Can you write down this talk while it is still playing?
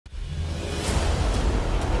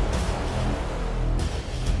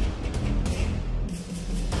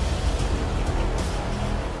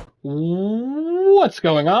What's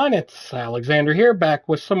going on? It's Alexander here, back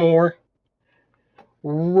with some more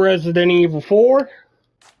Resident Evil 4.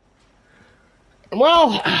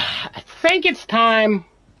 Well, I think it's time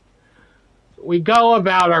we go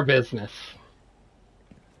about our business.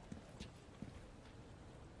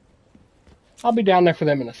 I'll be down there for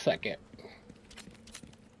them in a second.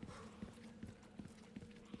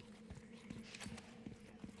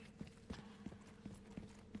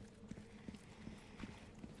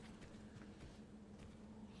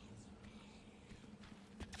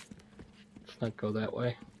 Let's not go that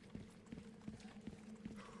way.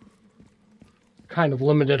 Kind of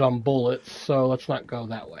limited on bullets, so let's not go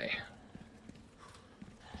that way.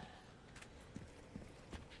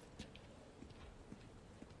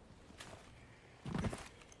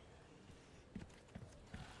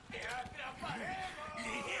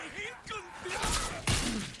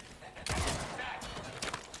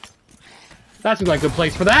 That seems like a good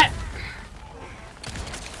place for that.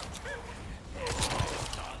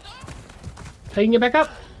 Taking it back up.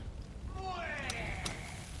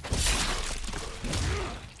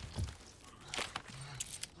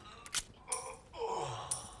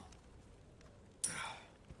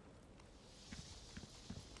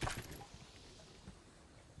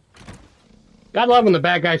 God love when the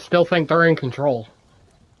bad guys still think they're in control.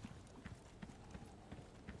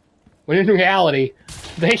 When in reality,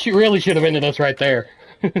 they really should have ended us right there.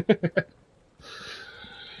 Because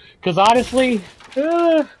honestly,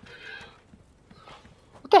 what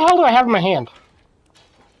the hell do I have in my hand?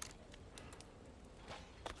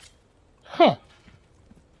 Huh.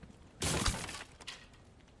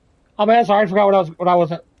 Oh man, sorry, I forgot what I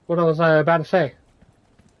was about to say.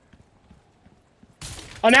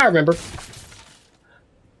 Oh, now I remember.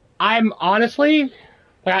 I'm honestly,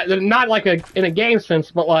 not like in a game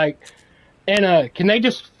sense, but like in a, can they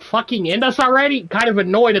just fucking end us already? Kind of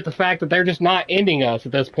annoyed at the fact that they're just not ending us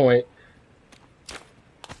at this point.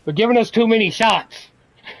 They're giving us too many shots.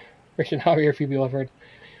 Christian Javier, a few people have heard.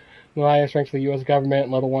 The highest ranks of the U.S. government,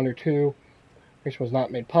 level 1 or 2. Christian was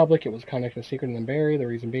not made public. It was conducted in secret and then buried. The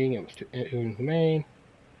reason being it was too inhumane.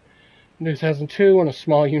 In 2002, when a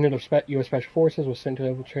small unit of U.S. Special Forces was sent to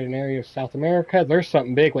infiltrate an area of South America. There's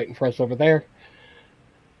something big waiting for us over there.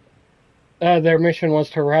 Their mission was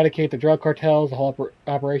to eradicate the drug cartels. The whole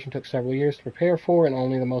operation took several years to prepare for, and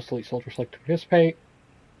only the most elite soldiers selected to participate.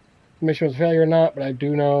 The mission was a failure or not, but I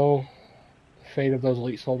do know the fate of those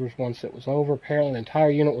elite soldiers once it was over. Apparently, the entire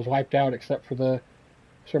unit was wiped out except for the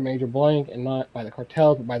Sir Major Blank, and not by the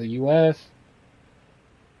cartels, but by the U.S.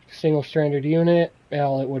 Single-stranded unit.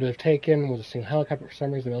 All it would have taken was a single helicopter. For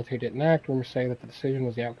some reason, the military didn't act. Rumors say that the decision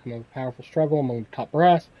was the outcome of a powerful struggle among the top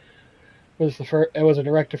brass. It was a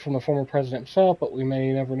directive from the former president himself, but we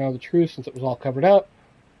may never know the truth since it was all covered up.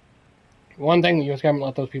 One thing, the U.S. government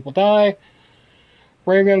let those people die.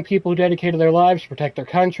 Brave young people who dedicated their lives to protect their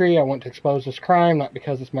country. I want to expose this crime, not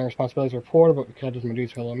because it's my responsibility as a reporter, but because it's my duty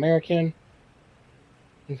as a fellow American.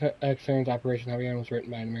 Extern's Operation Javier was written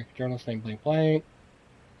by an American journalist named Blank Blank.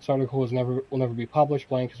 This article will never be published.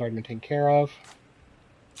 Blank has already been taken care of.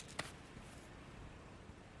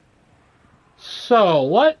 So,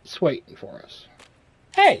 what's waiting for us?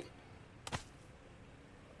 Hey!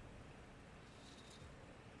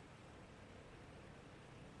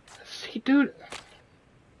 See, dude.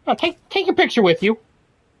 Oh, take a picture with you.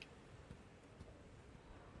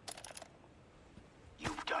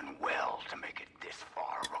 You've done well to make it this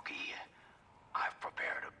far, rookie. I've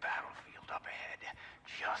prepared a battlefield up ahead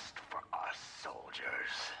just for us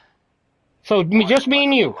soldiers. So, just me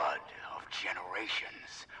and you. Blood of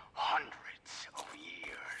generations, hundreds of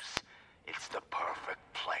years. It's the perfect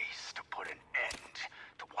place to put an end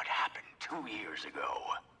to what happened 2 years ago.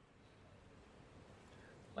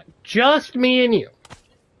 Like, just me and you.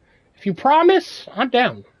 If you promise, I'm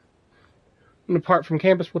down. I'm going to depart from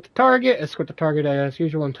campus with the target, escort the target as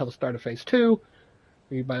usual until the start of Phase 2.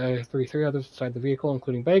 Lead by three others inside the vehicle,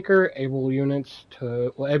 including Baker. Abel's units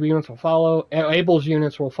will follow. Abel's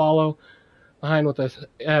units will follow behind with the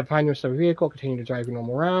rest of the vehicle. Continue to drive your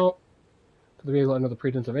normal route. To the vehicle under the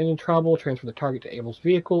pretense of any trouble. Transfer the target to Abel's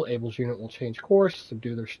vehicle. Abel's unit will change course,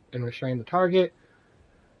 subdue and restrain the target.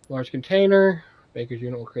 Large container. Baker's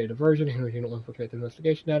unit will create a diversion. Henry's unit will infiltrate the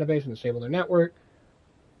investigation database and disable their network.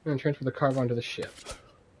 And transfer the cargo onto the ship.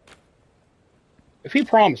 If he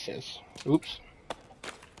promises... Oops.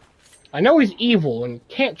 I know he's evil and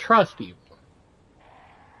can't trust evil.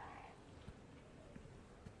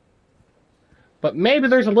 But maybe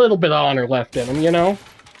there's a little bit of honor left in him, you know?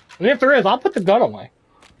 And if there is, I'll put the gun away.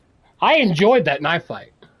 I enjoyed that knife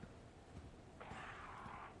fight.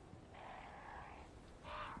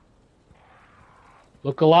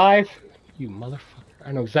 Look alive, you motherfucker.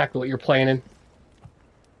 I know exactly what you're planning.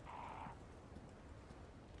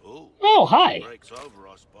 Oh, hi. Break's over,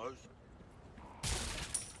 I suppose.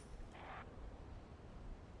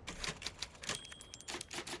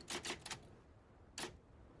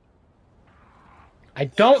 I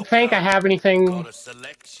don't think I have anything. Got a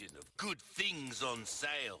selection of good things on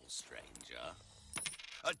sale, stranger.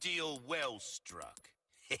 A deal well struck.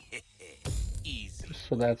 Easy.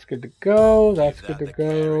 So that's good to go. That's Give good that to the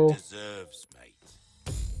care it go. deserves, mate.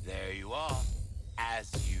 There you are,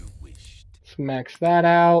 as you wished. Let's max that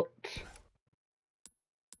out.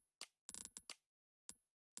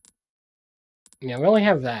 Yeah, we only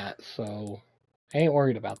have that, so I ain't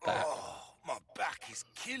worried about that. Oh, my back is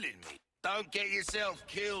killing me. Don't get yourself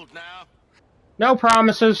killed now. No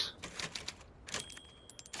promises.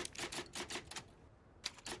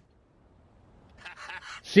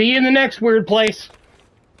 See you in the next weird place.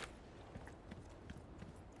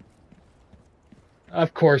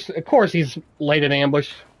 Of course he's laid an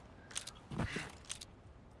ambush.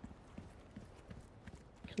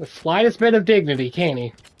 The slightest bit of dignity, can't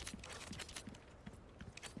he?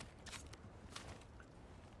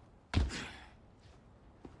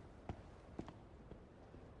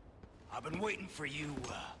 I've been waiting for you,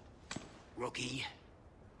 rookie.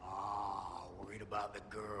 Oh, worried about the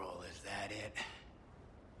girl, is that it?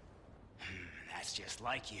 That's just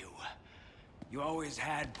like you. You always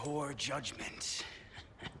had poor judgment.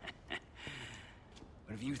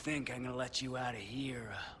 But if you think I'm gonna let you out of here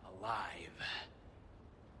alive,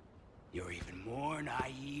 you're even more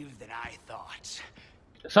naive than I thought.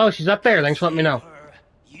 So she's up there. Thanks for letting me know. Her,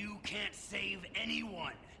 you can't save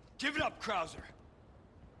anyone. Give it up, Krauser.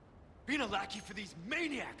 Being a lackey for these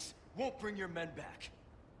maniacs won't bring your men back.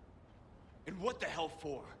 And what the hell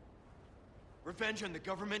for? Revenge on the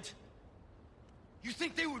government? You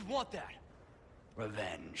think they would want that?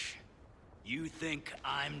 Revenge. You think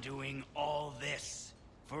I'm doing all this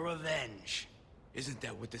for revenge? Isn't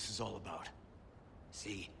that what this is all about?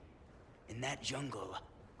 See, in that jungle,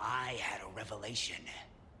 I had a revelation.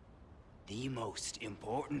 The most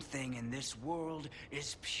important thing in this world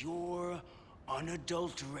is pure,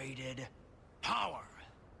 unadulterated power.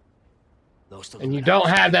 And you don't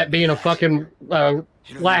have that being a fucking You know,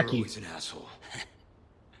 lackey. you're always an asshole.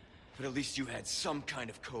 But at least you had some kind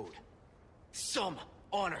of code. Some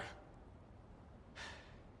honor.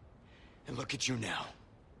 And look at you now.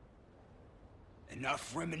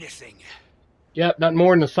 Enough reminiscing. Yep, nothing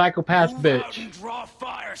more than a psychopath Move out bitch. and draw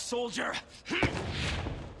fire, soldier.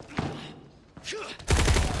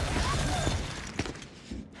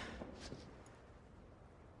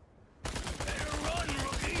 Better run,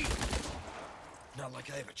 rookie. Not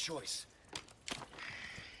like I have a choice.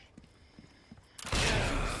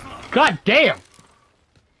 God damn!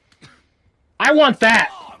 I want that!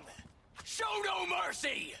 Show no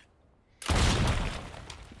mercy!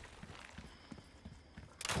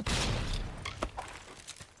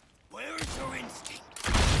 Where's your instinct?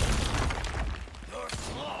 You're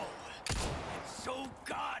slow and so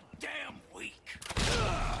goddamn weak.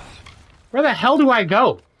 Where the hell do I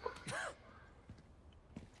go?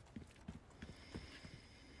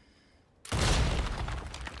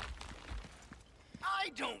 I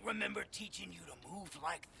don't remember teaching you to move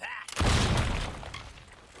like that.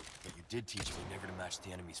 But you did teach me never to match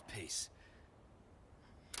the enemy's pace.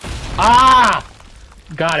 Ah!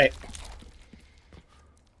 Got it.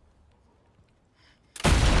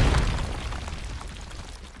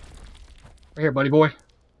 Right here, buddy boy.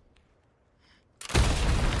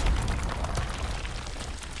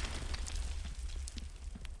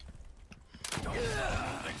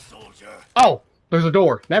 Oh, there's a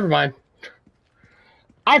door. Never mind.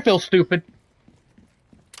 I feel stupid.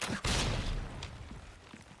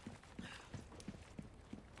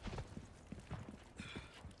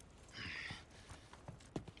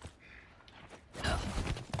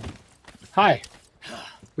 Hi.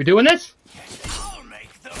 We doing this? I'll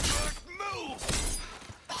make the first move.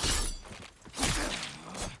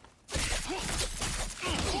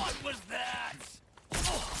 What was that?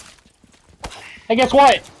 Hey, guess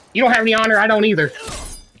what? You don't have any honor, I don't either.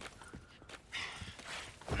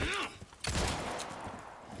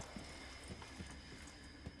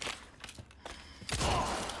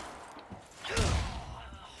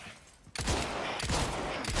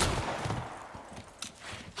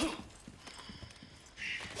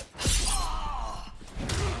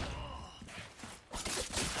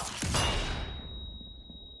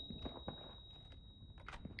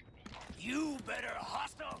 You better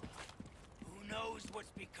hustle. Who knows what's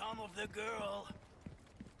become of the girl?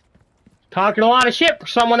 Talking a lot of shit for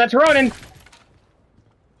someone that's running.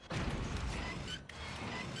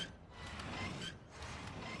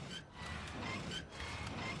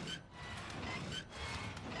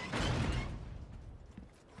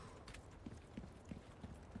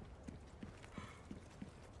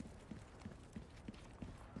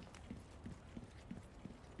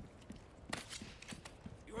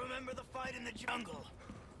 died in the jungle.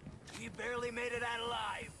 We barely made it out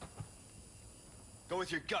alive. Go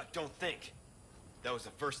with your gut, don't think. That was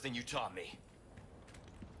the first thing you taught me.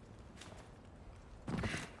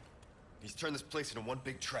 He's turned this place into one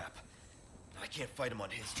big trap. I can't fight him on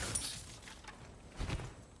his terms.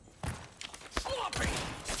 Sloppy!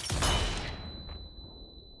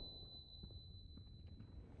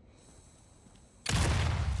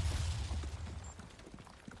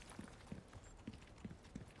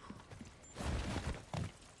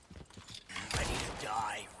 Ready to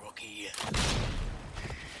die, rookie.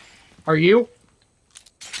 Are you?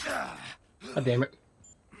 God damn it.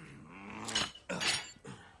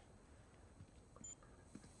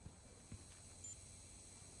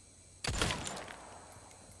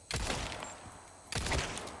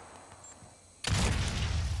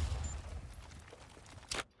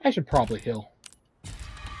 I should probably heal.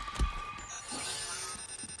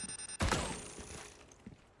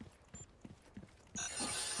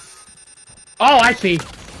 Oh, I see.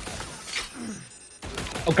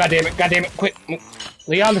 Oh, god damn it, quit.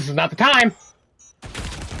 Leon, this is not the time.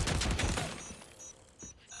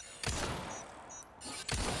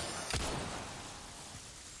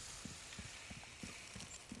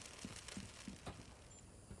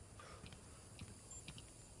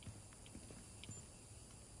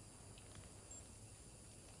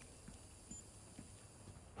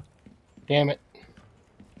 Damn it.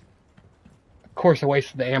 Of course I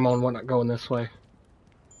wasted the ammo and whatnot going this way.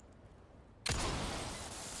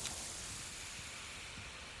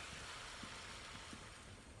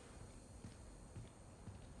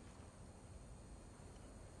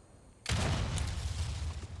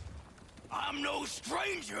 I'm no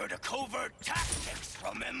stranger to covert tactics,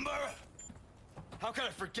 remember? How can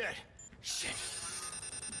I forget? Shit.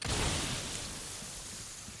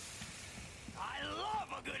 I love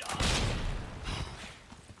a good hunt.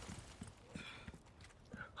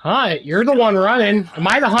 Hi, you're the one running. Am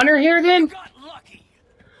I the hunter here then? Got lucky.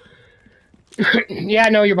 Yeah, I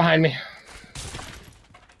know you're behind me.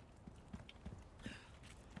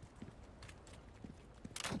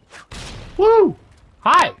 Woo!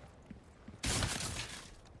 Hi!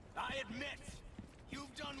 I admit,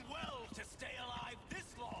 you've done well to stay alive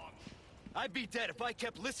this long. I'd be dead if I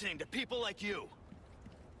kept listening to people like you.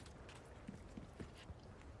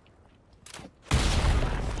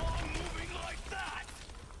 Long moving like that.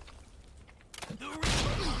 The Reaper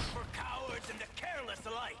comes for cowards and the careless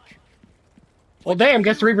alike. Well, damn,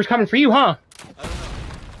 guess the Reaper's coming for you, huh? I don't know.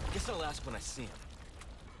 Guess I'll ask when I see him.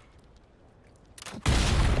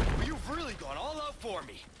 Well, you've really gone all out for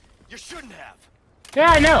me. You shouldn't have. Yeah,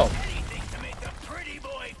 I know. Anything to make the pretty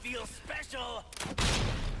boy feel special.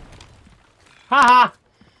 Haha.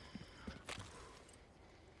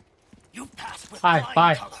 You passed with Hi, flying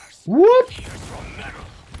bye. colors. Whoop! Here's your medal.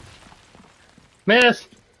 Miss.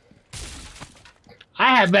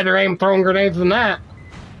 I have better aim throwing grenades than that.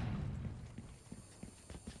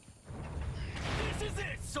 This is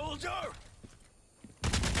it, soldier.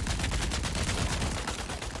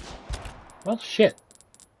 Well, shit.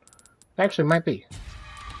 Actually, might be.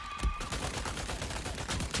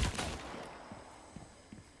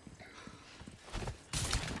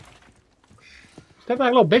 Step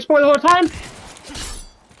like a little bitch boy the whole time?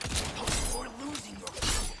 You're losing your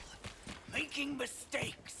cool. Making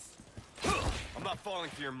mistakes. I'm not falling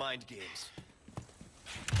for your mind games.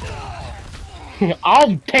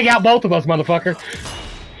 I'll take out both of us, motherfucker.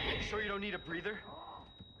 Sure you don't need a breather?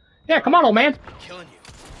 Yeah, come on, old man. I'm killing you.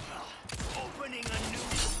 Opening a new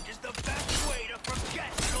wound is the best way to forget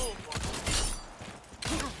an old one.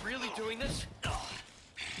 You're really doing this?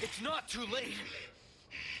 It's not too late.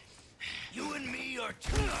 You and me are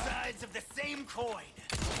two sides of the same coin.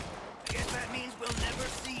 I guess that means we'll never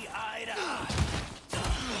see eye to eye.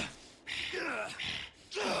 You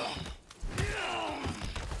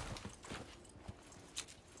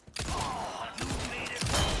made it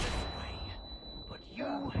all this way, but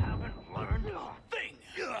you haven't learned a thing.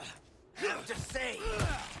 Have to say,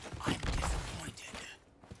 I'm disappointed.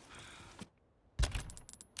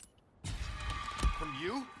 From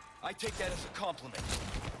you, I take that as a compliment.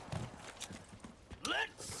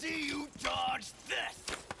 Let's see you dodge this!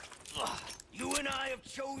 You and I have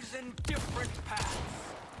chosen different paths.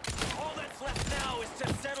 All that's left now is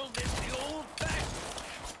to settle this the old-fashioned.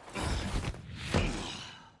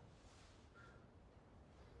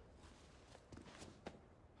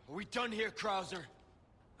 Are we done here, Krauser?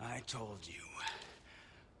 I told you.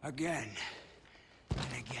 Again.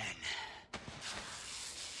 And again.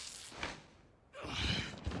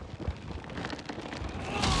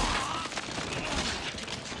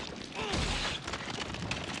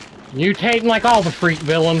 Mutating like all the freak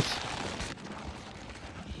villains.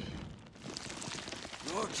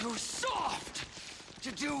 You're too soft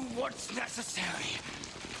to do what's necessary.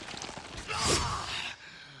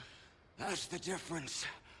 That's the difference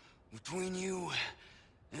between you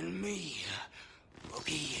and me,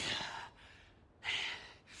 rookie.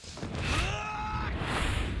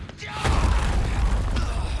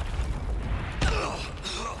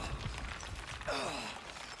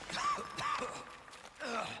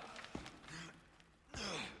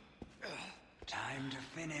 Time to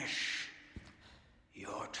finish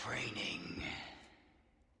your training.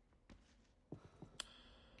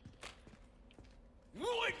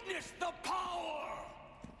 Witness the power!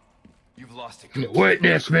 You've lost it.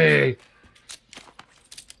 Witness me!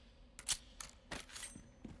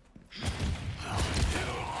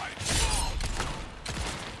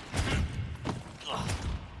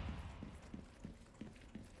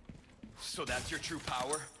 So that's your true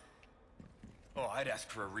power? Oh, I'd ask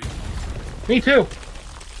for a reason. Me too.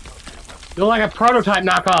 You're like a prototype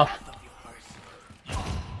knockoff.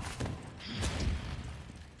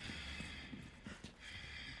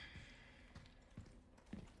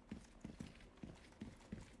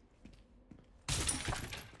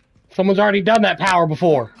 Someone's already done that power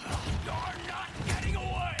before. You're not getting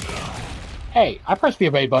away! Hey, I pressed the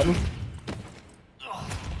obey button.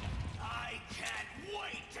 I can't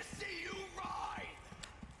wait to see you ride!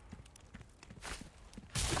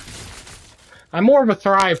 I'm more of a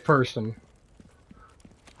thrive person.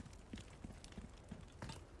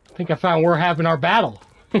 I think I found we're having our battle.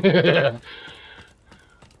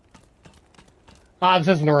 Ah, this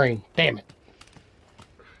isn't the ring. Damn it.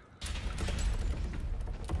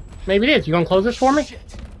 Maybe it is. You gonna close this for me? Shit.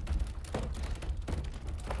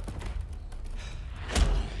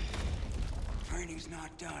 Training's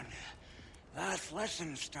not done. Last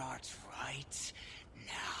lesson starts right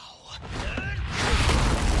now.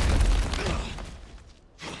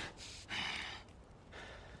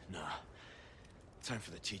 Nah. Time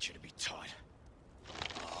for the teacher to be taught.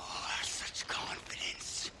 Oh, such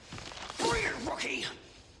confidence. Bring it, rookie!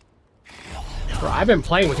 Bro, I've been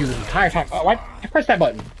playing with you this entire time. Oh, why? I pressed that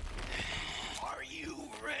button. Are you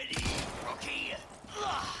ready, rookie?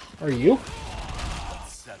 Are you?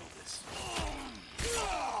 Let's settle this.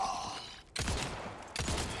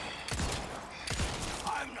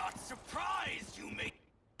 I'm not surprised you made...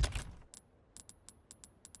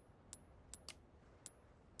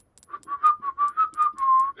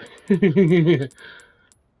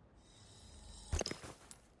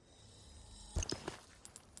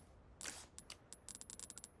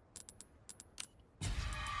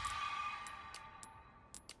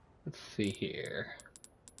 Let's see here.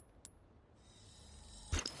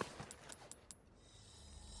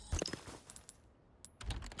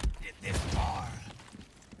 Did this far.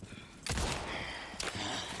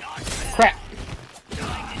 Not bad. Crap. I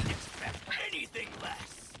didn't expect anything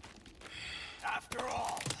less. After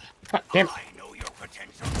all, God damn it. I know your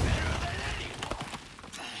potential better than anyone.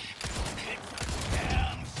 It's a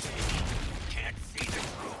damn shame you can't see the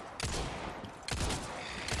truth.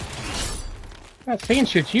 I'm not saying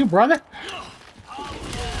shit to you, brother.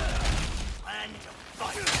 Plan to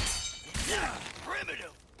fight that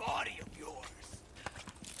primitive body of yours.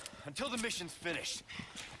 Until the mission's finished,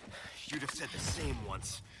 you'd have said the same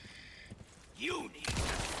once. You need to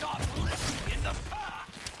stop living in the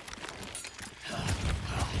past.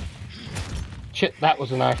 Shit, that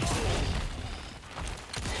was a knife.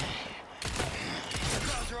 The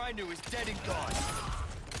Krauser I knew is dead and gone.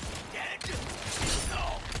 Dead?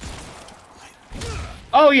 No.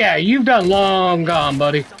 Oh yeah, you've done long gone,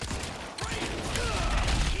 buddy.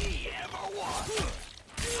 He ever was.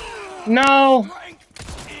 No,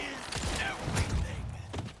 Strength is everything.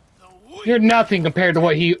 The you're nothing compared to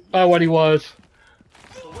what he was. The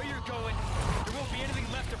way you're going, there won't be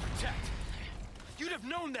anything left to protect. You'd have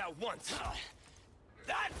known that once.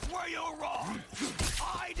 That's where you're wrong.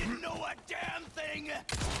 I didn't know a damn thing.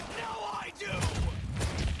 Now I do.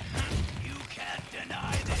 You can't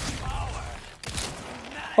deny this power.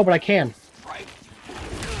 Oh, but I can.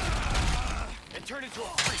 And turn into a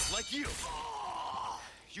freak like you.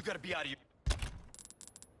 You gotta be out of your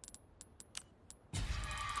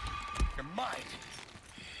mind.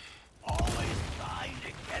 Always trying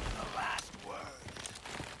to get the last word.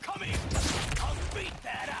 Come here. I'll beat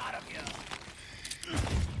that out of you.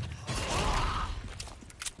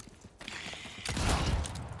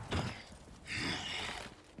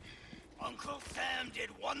 Uncle Sam did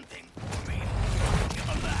one thing for me. Give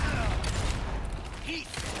him that. He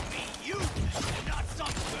sent me you, and not some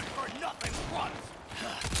good for nothing front.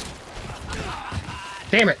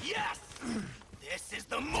 Damn it. Yes! This is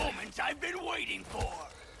the moment I've been waiting for.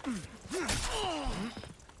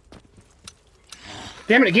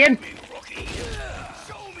 Damn it, again! Me, rookie.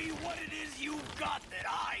 Show me what it is you've got that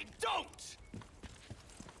I don't.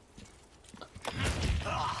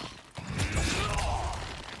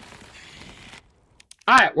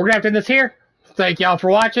 Alright, we're gonna have to end this here. Thank y'all for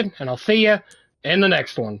watching, and I'll see you in the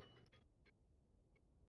next one.